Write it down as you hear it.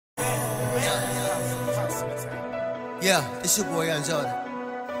Yeah, it's your boy Young Joedy.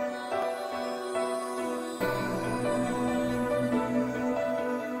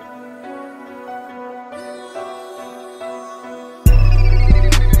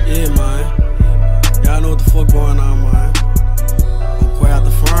 Yeah, man. Y'all know what the fuck going on, man. I'm Quayy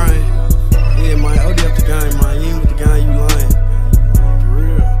OutDaFrame. Yeah, man. OD up the game, man. You ain't with the game, you lying. For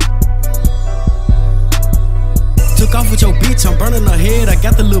real. Took off with your bitch, I'm burning her head. I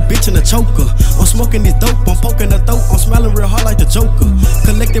got the little bitch in the choker. I'm smoking this dope, I'm poking the throat. I'm smiling real hard like the Joker.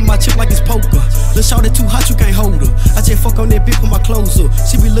 Collecting my chip like it's poker. Lil' shawty too hot, you can't hold her. I just fuck on that bitch, put my clothes up.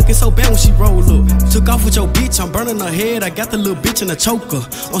 She be looking so bad when she roll up. Took off with your bitch, I'm burning her head. I got the little bitch in the choker.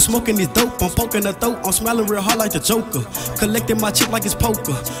 I'm smoking this dope, I'm poking the throat. I'm smiling real hard like the Joker. Collecting my chip like it's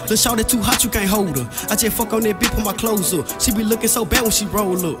poker. Lil' shawty too hot, you can't hold her. I just fuck on that bitch, put my clothes up. She be looking so bad when she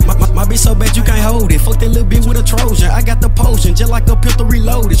roll up. My bitch so bad you can't hold it. Fuck that little bitch with a Trojan. I got the potion, just like a pistol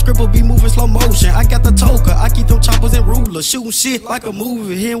reloaded. Scribble be moving slow motion. I got the toker, I keep them choppers and rulers. Shooting shit like a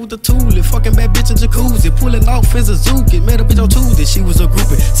movie, here with the toolie. Fucking bad bitch in jacuzzi, pulling off in Suzuki. Met a bitch on Tuesday, she was a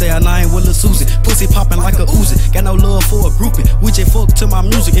groupie. Say I ain't with Lil Susie, pussy popping like a Uzi. Got no love for a groupie, we just fuck to my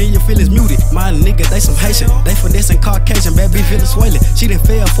music and your feelings muted. My nigga, they some Haitian, they finessing Caucasian. Bad bitch Venezuelan, she done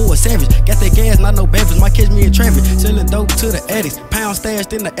fell for a savage. Got that gas, not no babies, might catch me in traffic. Selling dope to the addicts, pound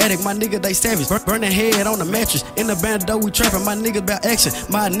stashed in the attic. My nigga, they savage, burning head on the mattress. In the bando, we trapping, my nigga about action.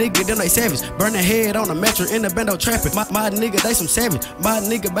 My nigga, them they savage, burning head on the mattress. In the bando trapping, my nigga, they some savage. My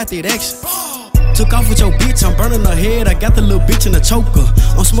nigga about that action. Took off with your bitch, I'm burning her head. I got the little bitch in the choker.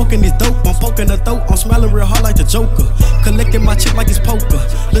 I'm smoking this dope, I'm poking the throat. I'm smiling real hard like the Joker. Collecting my chip like it's poker.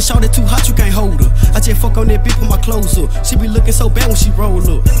 Lil' shawty too hot, you can't hold her. I just fuck on that bitch, put my clothes up. She be looking so bad when she roll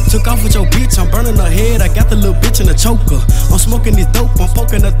up. Took off with your bitch, I'm burning her head. I got the little bitch in the choker. I'm smoking this dope, I'm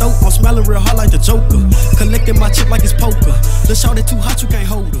poking the throat. I'm smiling real hard like the Joker. Collecting my chip like it's poker. Lil' shawty too hot, you can't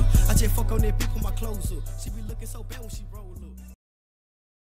hold her. I just fuck on that bitch, put my clothes up. She be looking so bad when she roll up.